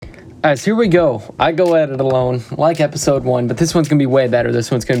Guys, here we go. I go at it alone, like episode 1, but this one's going to be way better.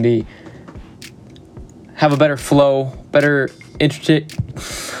 This one's going to have a better flow, better intricate.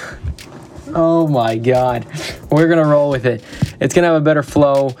 Oh my God. We're going to roll with it. It's going to have a better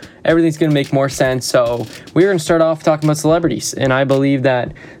flow. Everything's going to make more sense. So we're going to start off talking about celebrities. And I believe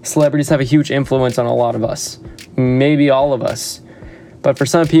that celebrities have a huge influence on a lot of us. Maybe all of us. But for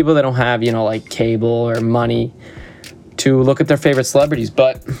some people, they don't have, like cable or money to look at their favorite celebrities.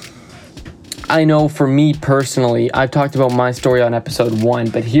 But I know for me personally, I've talked about my story on episode 1,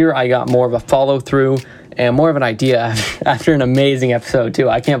 but here I got more of a follow through and more of an idea after an amazing episode too.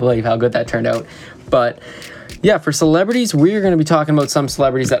 I can't believe how good that turned out. But yeah, for celebrities, we're going to be talking about some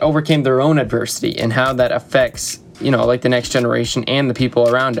celebrities that overcame their own adversity and how that affects, like the next generation and the people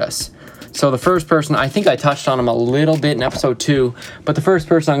around us. So the first person, I think I touched on him a little bit in episode 2, but the first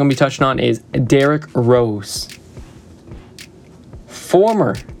person I'm going to be touching on is Derrick Rose.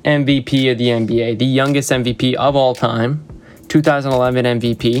 Former MVP of the NBA, the youngest MVP of all time, 2011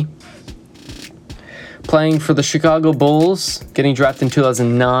 MVP. Playing for the Chicago Bulls, getting drafted in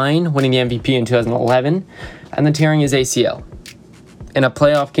 2009, winning the MVP in 2011, and then tearing his ACL. In a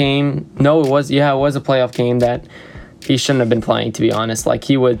playoff game, it was a playoff game that he shouldn't have been playing, to be honest.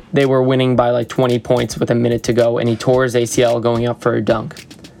 They were winning by 20 points with a minute to go, and he tore his ACL going up for a dunk.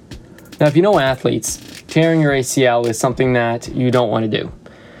 Now, if you know athletes, tearing your ACL is something that you don't want to do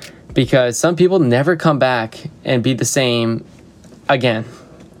because some people never come back and be the same again.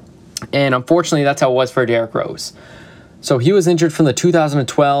 And unfortunately, that's how it was for Derrick Rose. So he was injured from the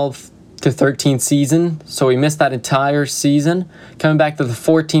 2012 to 13 season. So he missed that entire season. Coming back to the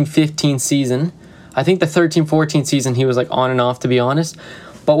 14-15 season. I think the 13-14 season he was on and off, to be honest.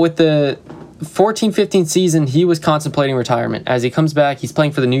 But with the 14-15 season, he was contemplating retirement. As he comes back, he's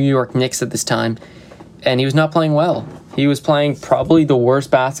playing for the New York Knicks at this time, and he was not playing well. He was playing probably the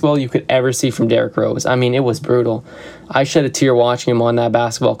worst basketball you could ever see from Derrick Rose. I mean, it was brutal. I shed a tear watching him on that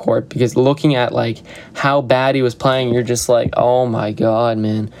basketball court because looking at how bad he was playing, you're just oh my God,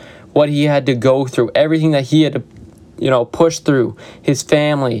 man. What he had to go through, everything that he had to, push through, his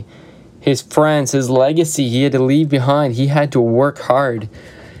family, his friends, his legacy he had to leave behind. He had to work hard.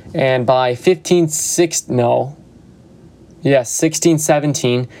 And by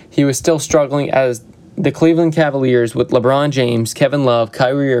 16-17, he was still struggling as the Cleveland Cavaliers with LeBron James, Kevin Love,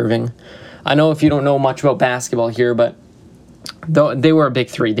 Kyrie Irving. I know if you don't know much about basketball here, but they were a big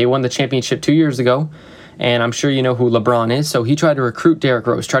three. They won the championship 2 years ago, and I'm sure you know who LeBron is. So he tried to recruit Derrick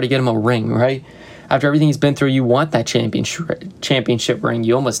Rose, try to get him a ring, right? After everything he's been through, you want that championship ring.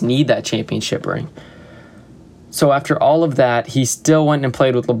 You almost need that championship ring. So after all of that, he still went and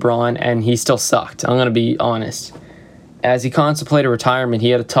played with LeBron, and he still sucked. I'm going to be honest. As he contemplated retirement, he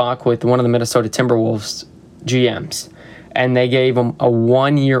had a talk with one of the Minnesota Timberwolves GMs, and they gave him a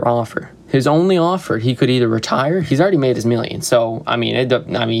 1-year offer. His only offer, he could either retire. He's already made his $1 million, so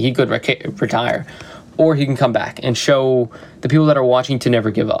he could retire, or he can come back and show the people that are watching to never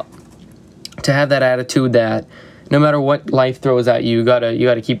give up. To have that attitude that no matter what life throws at you, you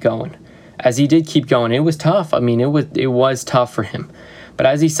gotta keep going. As he did keep going, it was tough. It was tough for him. But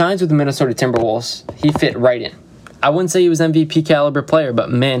as he signs with the Minnesota Timberwolves, he fit right in. I wouldn't say he was MVP caliber player,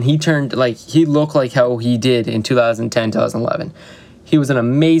 but man, he looked like how he did in 2010, 2011. He was an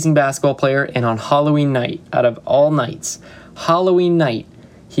amazing basketball player, and on Halloween night, out of all nights, Halloween night,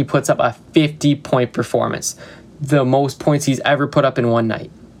 he puts up a 50-point performance, the most points he's ever put up in one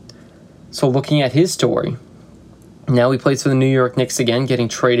night. So looking at his story, now he plays for the New York Knicks again, getting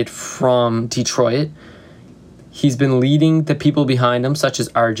traded from Detroit. He's been leading the people behind him, such as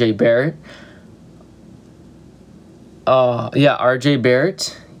R.J. Barrett. R.J.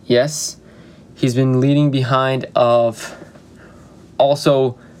 Barrett, yes. He's been leading behind of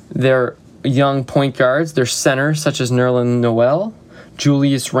also their young point guards, their centers, such as Nerlens Noel,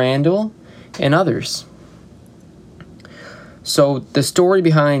 Julius Randle, and others. So the story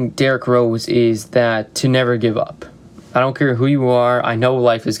behind Derrick Rose is that to never give up. I don't care who you are. I know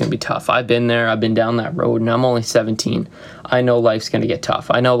life is going to be tough. I've been there. I've been down that road, and I'm only 17. I know life's going to get tough.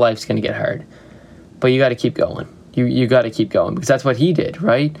 I know life's going to get hard. But you got to keep going. You got to keep going because that's what he did,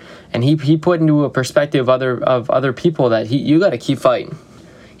 right? And he put into a perspective of other people that you got to keep fighting.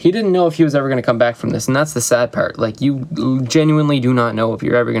 He didn't know if he was ever going to come back from this, and that's the sad part. You genuinely do not know if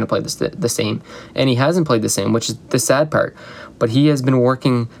you're ever going to play the same. And he hasn't played the same, which is the sad part. But he has been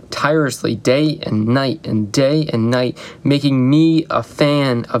working tirelessly day and night, making me a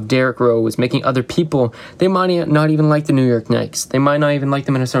fan of Derrick Rose, making other people, they might not even like the New York Knicks. They might not even like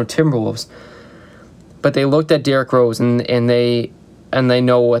the Minnesota Timberwolves. But they looked at Derrick Rose and they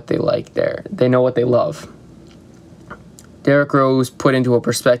know what they like there. They know what they love. Derrick Rose put into a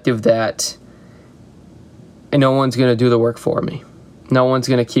perspective that no one's going to do the work for me. No one's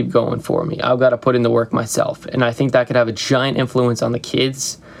going to keep going for me. I've got to put in the work myself. And I think that could have a giant influence on the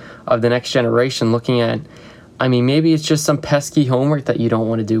kids of the next generation looking at, I mean, maybe it's just some pesky homework that you don't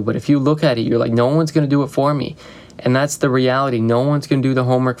want to do. But if you look at it, you're like, no one's going to do it for me. And that's the reality. No one's going to do the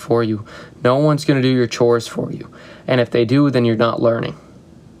homework for you. No one's going to do your chores for you. And if they do, then you're not learning.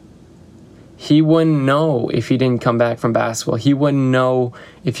 He wouldn't know if he didn't come back from basketball. He wouldn't know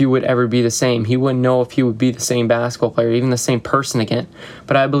if he would ever be the same. He wouldn't know if he would be the same basketball player, even the same person again.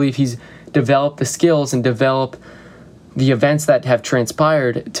 But I believe he's developed the skills and developed the events that have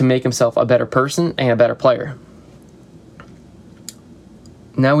transpired to make himself a better person and a better player.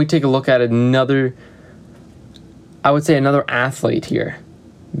 Now we take a look at another athlete here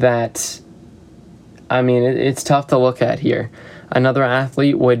that, I mean, it's tough to look at here. Another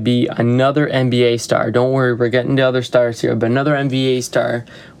athlete would be another NBA star. Don't worry, we're getting to other stars here, but another NBA star,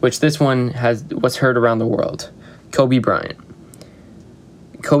 which this one was heard around the world, Kobe Bryant.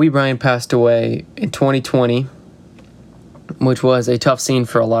 Kobe Bryant passed away in 2020, which was a tough scene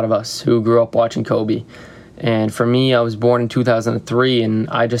for a lot of us who grew up watching Kobe. And for me, I was born in 2003, and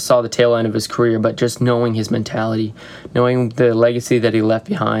I just saw the tail end of his career, but just knowing his mentality, knowing the legacy that he left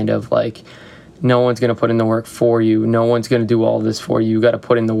behind of, like, no one's going to put in the work for you. No one's going to do all this for you. You got to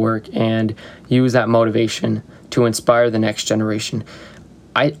put in the work and use that motivation to inspire the next generation.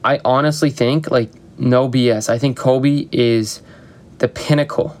 I honestly think, like, no BS, I think Kobe is the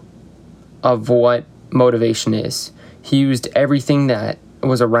pinnacle of what motivation is. He used everything that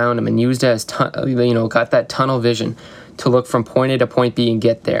was around him and used it as, got that tunnel vision to look from point A to point B and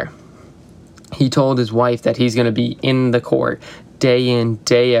get there. He told his wife that he's going to be in the court day in,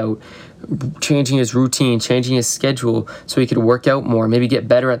 day out, changing his routine, changing his schedule so he could work out more, maybe get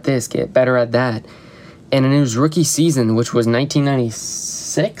better at this, get better at that. And in his rookie season, which was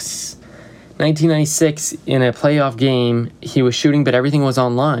 1996, in a playoff game, he was shooting, but everything was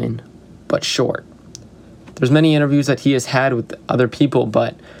online, but short. There's many interviews that he has had with other people,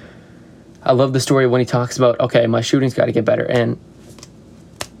 but I love the story when he talks about, okay, my shooting's got to get better. And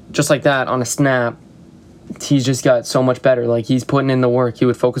just like that, on a snap, he's just got so much better. Like, he's putting in the work. He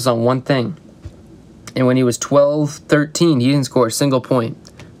would focus on one thing. And when he was 12, 13, he didn't score a single point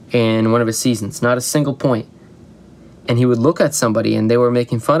in one of his seasons. Not a single point. And he would look at somebody and they were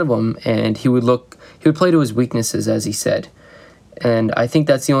making fun of him, and he would play to his weaknesses, as he said. And I think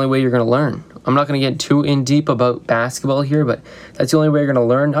that's the only way you're going to learn. I'm not going to get too in deep about basketball here, but that's the only way you're going to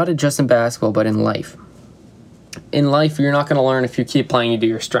learn, not just in basketball, but in life. In life, you're not going to learn if you keep playing into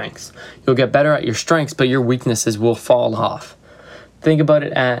your strengths. You'll get better at your strengths, but your weaknesses will fall off. Think about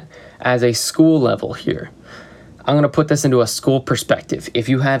it as a school level here. I'm going to put this into a school perspective. If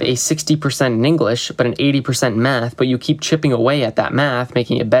you have a 60% in English, but an 80% math, but you keep chipping away at that math,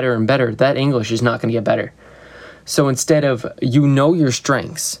 making it better and better, that English is not going to get better. So instead of, your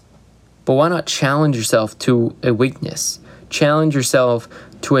strengths, but why not challenge yourself to a weakness? Challenge yourself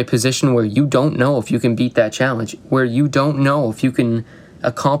to a position where you don't know if you can beat that challenge, where you don't know if you can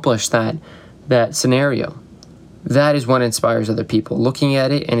accomplish that scenario. That is what inspires other people. Looking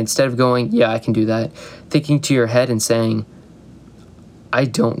at it, and instead of going, yeah, I can do that, thinking to your head and saying, I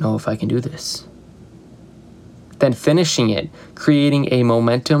don't know if I can do this. Then finishing it, creating a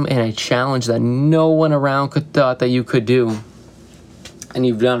momentum and a challenge that no one around could thought that you could do, and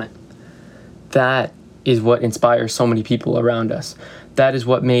you've done it. That is what inspires so many people around us. That is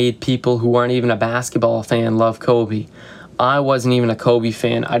what made people who aren't even a basketball fan love Kobe. I wasn't even a Kobe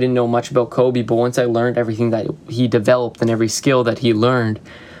fan. I didn't know much about Kobe, but once I learned everything that he developed and every skill that he learned,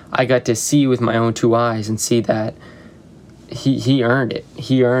 I got to see with my own two eyes and see that he earned it.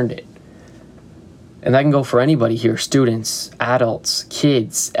 He earned it. And that can go for anybody here, students, adults,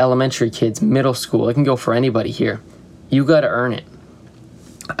 kids, elementary kids, middle school. It can go for anybody here. You got to earn it.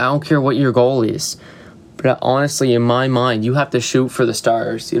 I don't care what your goal is. But honestly, in my mind, you have to shoot for the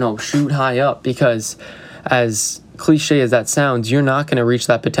stars. Shoot high up, because as cliche as that sounds, you're not going to reach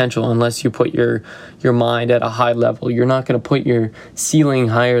that potential unless you put your mind at a high level. You're not going to put your ceiling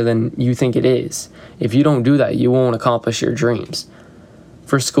higher than you think it is. If you don't do that, you won't accomplish your dreams.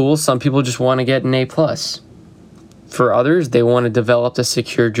 For school, some people just want to get an A+. For others, they want to develop a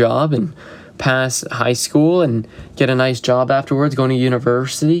secure job and pass high school and get a nice job afterwards, going to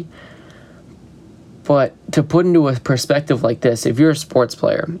university. But to put into a perspective like this, if you're a sports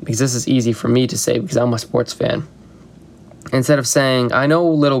player, because this is easy for me to say because I'm a sports fan, instead of saying, I know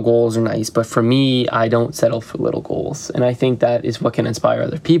little goals are nice, but for me, I don't settle for little goals. And I think that is what can inspire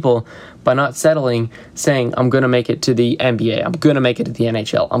other people by not settling, saying, I'm going to make it to the NBA. I'm going to make it to the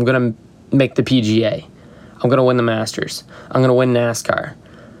NHL. I'm going to make the PGA. I'm going to win the Masters. I'm going to win NASCAR.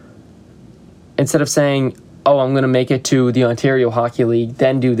 Instead of saying, oh, I'm going to make it to the Ontario Hockey League,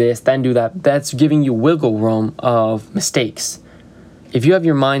 then do this, then do that. That's giving you wiggle room of mistakes. If you have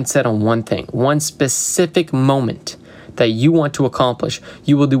your mind set on one thing, one specific moment that you want to accomplish,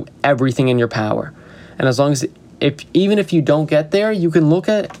 you will do everything in your power. And as long as, even if you don't get there, you can look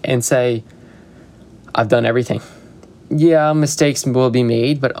at it and say, I've done everything. Yeah, mistakes will be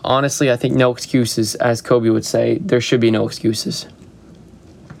made, but honestly, I think no excuses. As Kobe would say, there should be no excuses.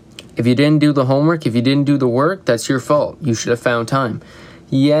 If you didn't do the homework, if you didn't do the work, that's your fault. You should have found time.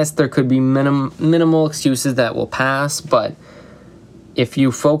 Yes, there could be minimal excuses that will pass, but if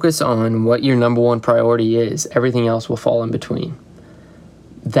you focus on what your number one priority is, everything else will fall in between.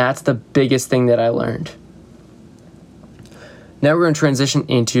 That's the biggest thing that I learned. Now we're going to transition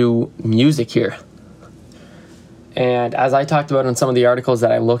into music here. And as I talked about in some of the articles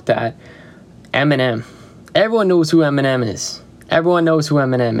that I looked at, Eminem. Everyone knows who Eminem is. Everyone knows who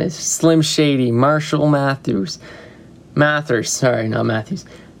Eminem is. Slim Shady, Marshall Mathers. Sorry, not Matthews.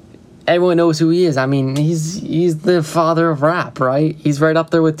 Everyone knows who he is. I mean, he's the father of rap, right? He's right up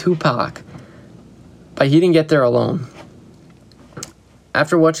there with Tupac. But he didn't get there alone.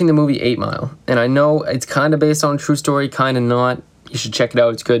 After watching the movie 8 Mile, and I know it's kind of based on a true story, kind of not. You should check it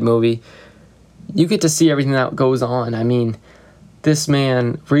out. It's a good movie. You get to see everything that goes on. I mean, this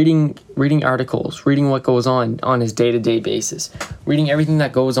man, reading articles, reading what goes on his day-to-day basis, reading everything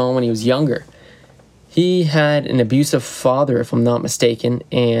that goes on when he was younger. He had an abusive father, if I'm not mistaken,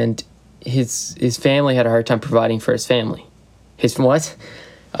 and his family had a hard time providing for his family. His what?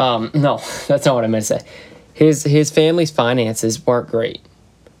 No, that's not what I meant to say. His family's finances weren't great,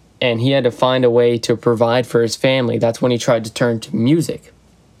 and he had to find a way to provide for his family. That's when he tried to turn to music.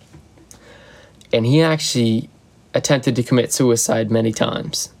 And he actually attempted to commit suicide many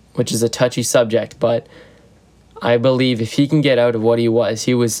times, which is a touchy subject, but I believe if he can get out of what he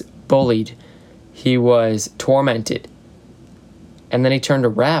was bullied, he was tormented, and then he turned to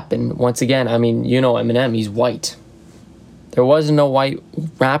rap, and once again, I mean, you know Eminem, he's white. There was no white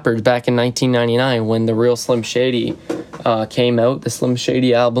rappers back in 1999 when the real Slim Shady came out, the Slim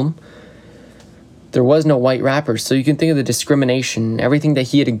Shady album. There was no white rappers, so you can think of the discrimination, everything that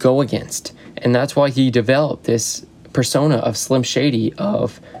he had to go against. And that's why he developed this persona of Slim Shady,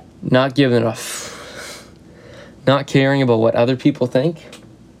 of not giving a not caring about what other people think.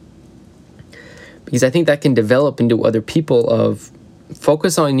 Because I think that can develop into other people of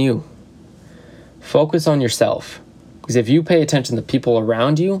focus on you. Focus on yourself. Because if you pay attention to people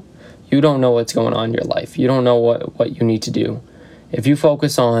around you, you don't know what's going on in your life. You don't know what you need to do. If you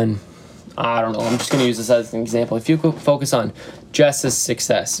focus on, I don't know, I'm just going to use this as an example. If you focus on Jessica's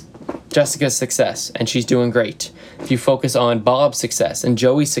success, and she's doing great. If you focus on Bob's success, and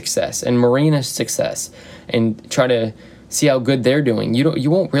Joey's success, and Marina's success, and try to see how good they're doing,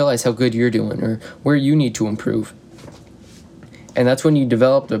 you won't realize how good you're doing or where you need to improve. And that's when you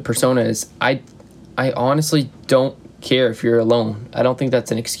develop the persona is, I honestly don't care if you're alone. I don't think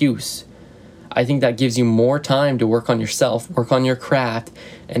that's an excuse. I think that gives you more time to work on yourself, work on your craft,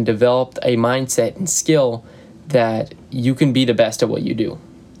 and develop a mindset and skill that you can be the best at what you do.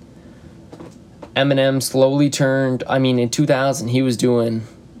 Eminem slowly turned, in 2000, he was doing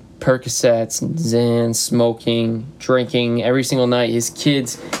Percocets, Xans, smoking, drinking every single night. His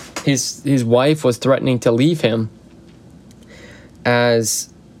kids, his wife was threatening to leave him,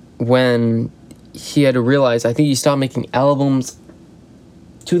 as when he had to realize, I think he stopped making albums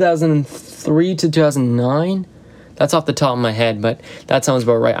 2003 to 2009. That's off the top of my head, but that sounds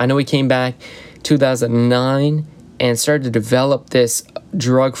about right. I know he came back 2009 and started to develop this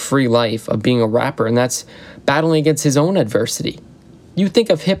drug-free life of being a rapper, and that's battling against his own adversity. You think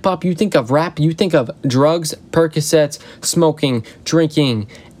of hip-hop, you think of rap, you think of drugs, Percocets, smoking, drinking,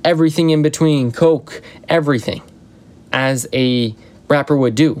 everything in between, coke, everything, as a rapper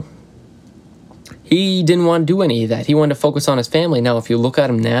would do. He didn't want to do any of that. He wanted to focus on his family. Now, if you look at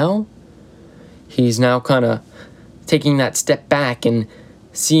him now, he's now kind of taking that step back and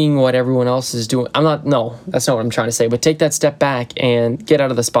seeing what everyone else is doing. That's not what I'm trying to say, but take that step back and get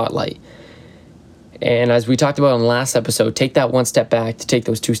out of the spotlight. And as we talked about in the last episode, take that one step back to take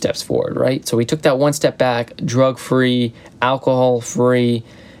those 2 steps forward, right? So he took that one step back, drug-free, alcohol-free,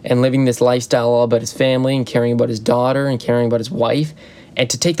 and living this lifestyle all about his family and caring about his daughter and caring about his wife. And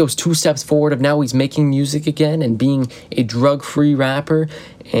to take those 2 steps forward of now he's making music again and being a drug-free rapper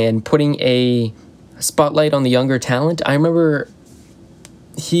and putting a spotlight on the younger talent. I remember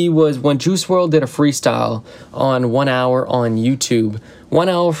when Juice WRLD did a freestyle on 1 hour on YouTube. 1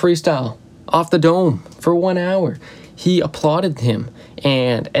 hour freestyle off the dome for 1 hour. he applauded him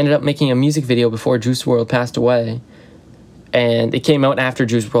and ended up making a music video before Juice WRLD passed away. And it came out after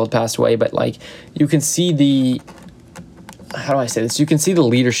Juice WRLD passed away, but like you can see the, how do I say this? You can see the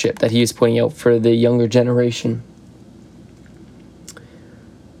leadership that he is putting out for the younger generation.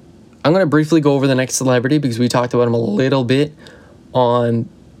 I'm going to briefly go over the next celebrity because we talked about him a little bit on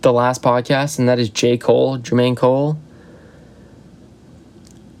the last podcast, and that is J. Cole, Jermaine Cole.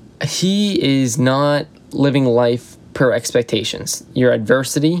 He is not living life per expectations. Your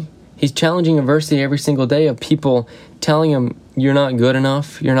adversity, he's challenging adversity every single day of people telling him you're not good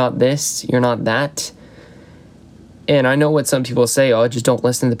enough, you're not this, you're not that. And I know what some people say, oh, just don't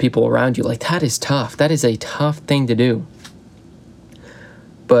listen to the people around you. Like, that is tough. That is a tough thing to do.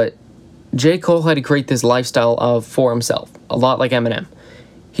 But J. Cole had to create this lifestyle for himself, a lot like Eminem.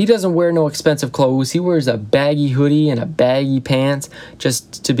 He doesn't wear no expensive clothes. He wears a baggy hoodie and a baggy pants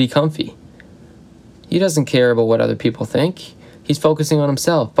just to be comfy. He doesn't care about what other people think. He's focusing on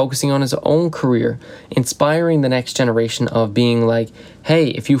himself, focusing on his own career, inspiring the next generation of being like, hey,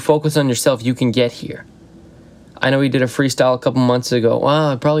 if you focus on yourself, you can get here. I know he did a freestyle a couple months ago.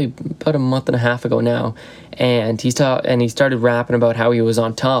 Well, probably about a month and a half ago now. And he started rapping about how he was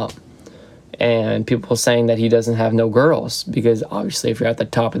on top. And people saying that he doesn't have no girls. Because obviously if you're at the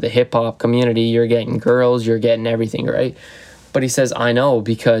top of the hip-hop community, you're getting girls, you're getting everything, right? But he says, I know,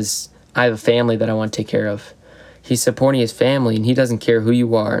 because I have a family that I want to take care of. He's supporting his family, and he doesn't care who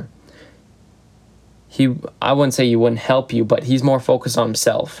you are. I wouldn't say he wouldn't help you, but he's more focused on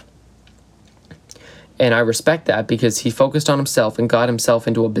himself. And I respect that because he focused on himself and got himself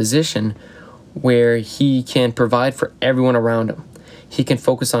into a position where he can provide for everyone around him. He can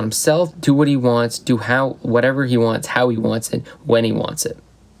focus on himself, do what he wants, do whatever he wants, how he wants it, when he wants it.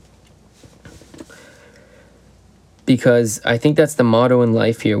 Because I think that's the motto in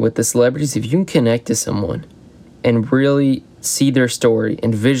life here with the celebrities. If you can connect to someone and really see their story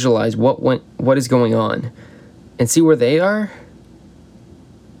and visualize what is going on and see where they are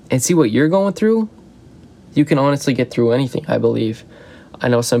and see what you're going through, you can honestly get through anything, I believe. I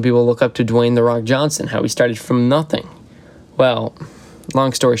know some people look up to Dwayne "The Rock" Johnson, how he started from nothing. Well,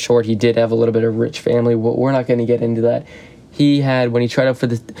 long story short, he did have a little bit of a rich family. We're not going to get into that. He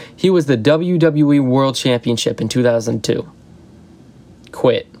was the WWE World Championship in 2002.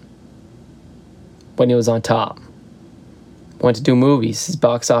 Quit when he was on top. Went to do movies. His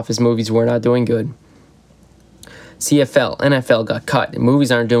box office movies were not doing good. CFL, NFL got cut.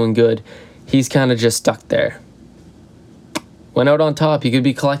 Movies aren't doing good. He's kind of just stuck there. Went out on top. He could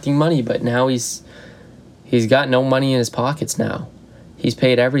be collecting money, but now he's got no money in his pockets now. He's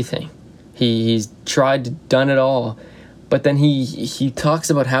paid everything. He's done it all. But then he talks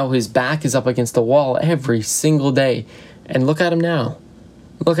about how his back is up against the wall every single day. And look at him now.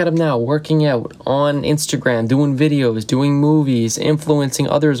 Look at him now, working out on Instagram, doing videos, doing movies, influencing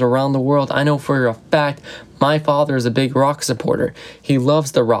others around the world. I know for a fact my father is a big Rock supporter. He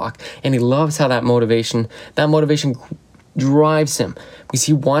loves The Rock, and he loves how that motivation drives him because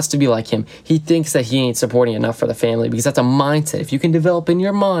he wants to be like him. He thinks that he ain't supporting enough for the family because that's a mindset. If you can develop in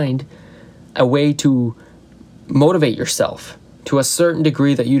your mind a way to motivate yourself to a certain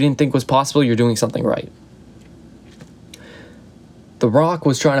degree that you didn't think was possible, you're doing something right. The Rock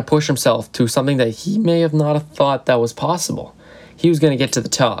was trying to push himself to something that he may have not thought that was possible. He was going to get to the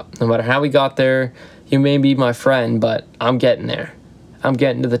top. No matter how he got there, you may be my friend, but I'm getting there. I'm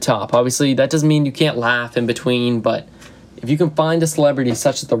getting to the top. Obviously, that doesn't mean you can't laugh in between, but if you can find a celebrity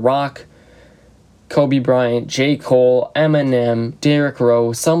such as The Rock, Kobe Bryant, J. Cole, Eminem, Derrick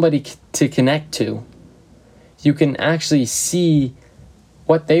Rose, somebody to connect to, you can actually see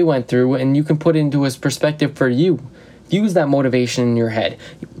what they went through and you can put it into his perspective for you. Use that motivation in your head.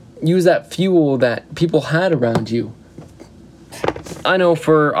 Use that fuel that people had around you. I know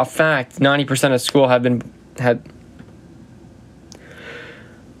for a fact 90% of school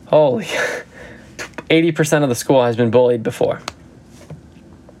holy 80% of the school has been bullied before.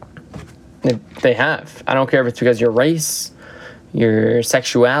 They have. I don't care if it's because your race, your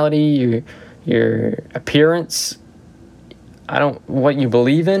sexuality, your appearance, what you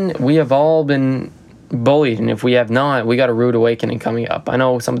believe in. We have all been bullied, and if we have not, we got a rude awakening coming up. I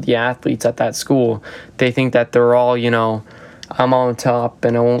know some of the athletes at that school, they think that they're all, I'm on top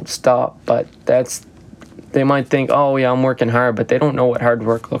and I won't stop, but they might think, oh yeah, I'm working hard, but they don't know what hard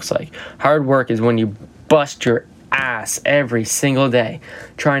work looks like. Hard work is when you bust your ass every single day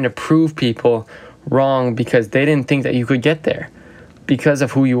trying to prove people wrong because they didn't think that you could get there because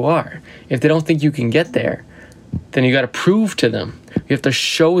of who you are. If they don't think you can get there, then you got to prove to them. You have to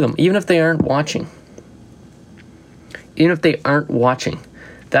show them, even if they aren't watching. Even if they aren't watching,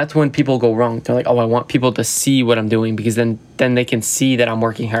 That's when people go wrong. They're like, oh, I want people to see what I'm doing, because then they can see that I'm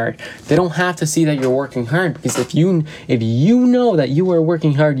working hard. They don't have to see that you're working hard, because if you know that you are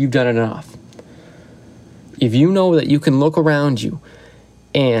working hard, you've done it enough. If you know that you can look around you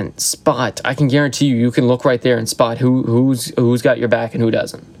and spot, I can guarantee you can look right there and spot who's got your back and who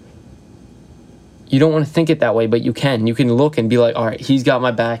doesn't. You don't want to think it that way, but you can. You can look and be like, all right, he's got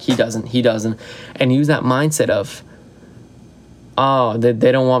my back, he doesn't, and use that mindset of, oh,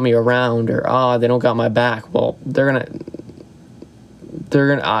 they don't want me around, or oh, they don't got my back. Well,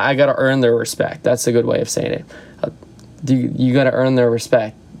 I gotta earn their respect. That's a good way of saying it. You gotta earn their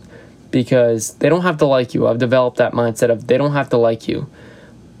respect, because they don't have to like you. I've developed that mindset of they don't have to like you,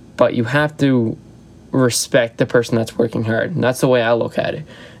 but you have to respect the person that's working hard. And that's the way I look at it.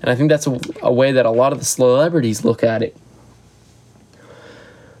 And I think that's a way that a lot of the celebrities look at it.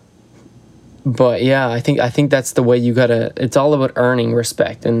 But yeah, I think that's the way you gotta, it's all about earning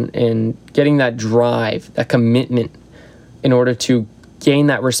respect and getting that drive, that commitment, in order to gain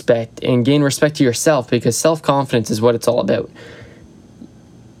that respect and gain respect to yourself, because self-confidence is what it's all about.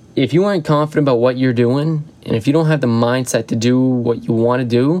 If you aren't confident about what you're doing, and if you don't have the mindset to do what you want to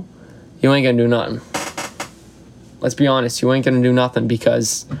do, you ain't gonna do nothing. Let's be honest, you ain't gonna do nothing,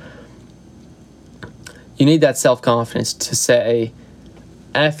 because you need that self-confidence to say,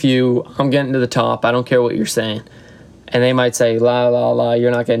 F you, I'm getting to the top, I don't care what you're saying. And they might say, la, la, la,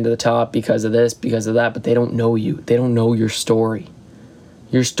 you're not getting to the top because of this, because of that, but they don't know you. They don't know your story.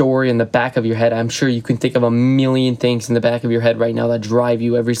 Your story in the back of your head. I'm sure you can think of a million things in the back of your head right now that drive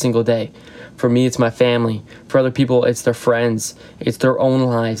you every single day. For me, it's my family. For other people, it's their friends. It's their own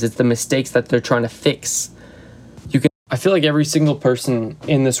lives. It's the mistakes that they're trying to fix. I feel like every single person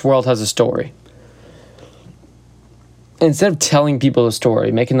in this world has a story. Instead of telling people a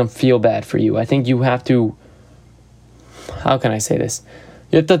story, making them feel bad for you, I think you have to, how can I say this?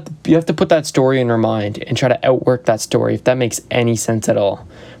 You have to put that story in your mind and try to outwork that story, if that makes any sense at all.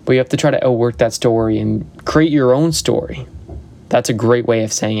 But you have to try to outwork that story and create your own story. That's a great way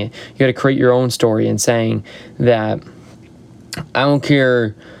of saying it. You got to create your own story and saying that, I don't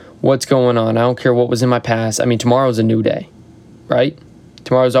care what's going on. I don't care what was in my past. I mean, tomorrow's a new day, right?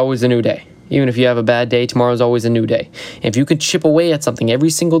 Tomorrow's always a new day. Even if you have a bad day, tomorrow's always a new day. If you can chip away at something every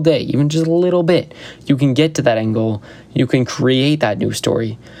single day, even just a little bit, you can get to that end goal. You can create that new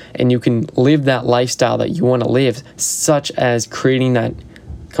story, and you can live that lifestyle that you want to live, such as creating that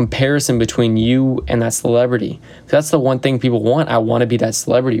comparison between you and that celebrity. That's the one thing people want. I want to be that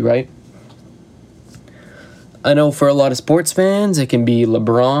celebrity, right? I know for a lot of sports fans, it can be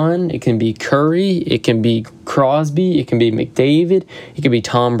LeBron, it can be Curry, it can be Crosby, it can be McDavid, it can be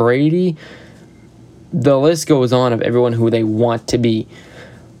Tom Brady. The list goes on of everyone who they want to be.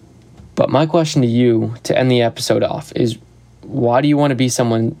 But my question to you to end the episode off is, why do you want to be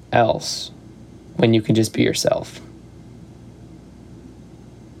someone else when you can just be yourself?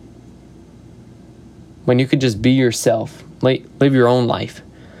 When you could just be yourself, live your own life.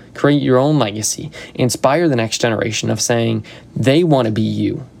 Create your own legacy. Inspire the next generation of saying they want to be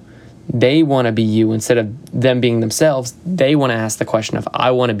you. They want to be you instead of them being themselves. They want to ask the question of,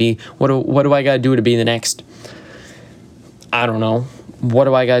 I want to be, what do I got to do to be the next? I don't know. What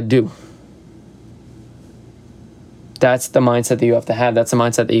do I got to do? That's the mindset that you have to have. That's the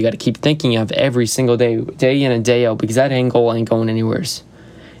mindset that you got to keep thinking of every single day, day in and day out, because that end goal ain't going anywhere.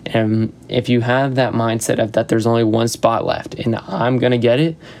 And if you have that mindset of that there's only one spot left and I'm going to get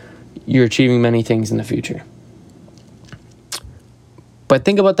it, you're achieving many things in the future. But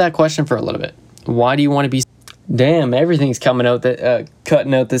think about that question for a little bit. Why do you want to be... Damn, everything's coming out,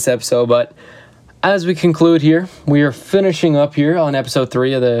 cutting out this episode. But as we conclude here, we are finishing up here on episode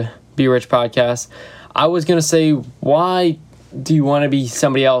 3 of the Be Rich podcast. I was going to say, why do you want to be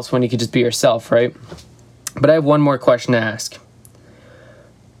somebody else when you could just be yourself, right? But I have one more question to ask.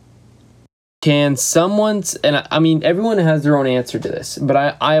 Can someone's, and I mean, everyone has their own answer to this,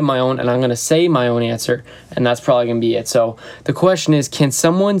 but I have my own, and I'm going to say my own answer, and that's probably going to be it. So the question is, can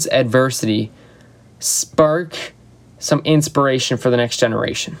someone's adversity spark some inspiration for the next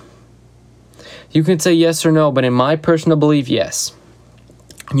generation? You can say yes or no, but in my personal belief, yes.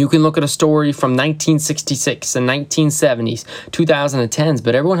 You can look at a story from 1966 and 1970s, 2010s,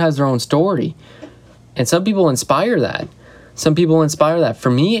 but everyone has their own story. And some people inspire that. Some people inspire that.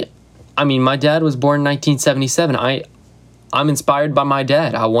 For me, I mean, my dad was born in 1977. I'm inspired by my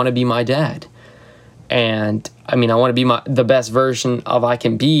dad. I want to be my dad. And I mean, I want to be the best version of I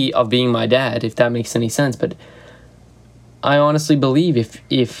can be of being my dad, if that makes any sense. But I honestly believe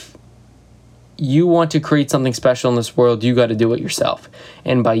if you want to create something special in this world, you got to do it yourself.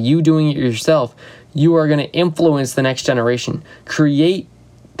 And by you doing it yourself, you are going to influence the next generation. Create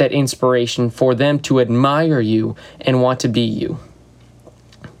that inspiration for them to admire you and want to be you.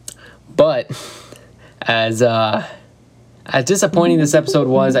 But as disappointing this episode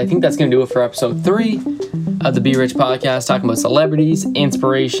was, I think that's going to do it for episode 3 of the Be Rich podcast, talking about celebrities,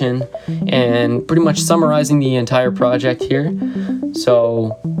 inspiration, and pretty much summarizing the entire project here.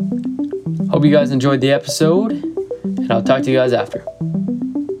 So, hope you guys enjoyed the episode, and I'll talk to you guys after.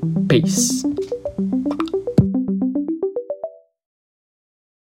 Peace.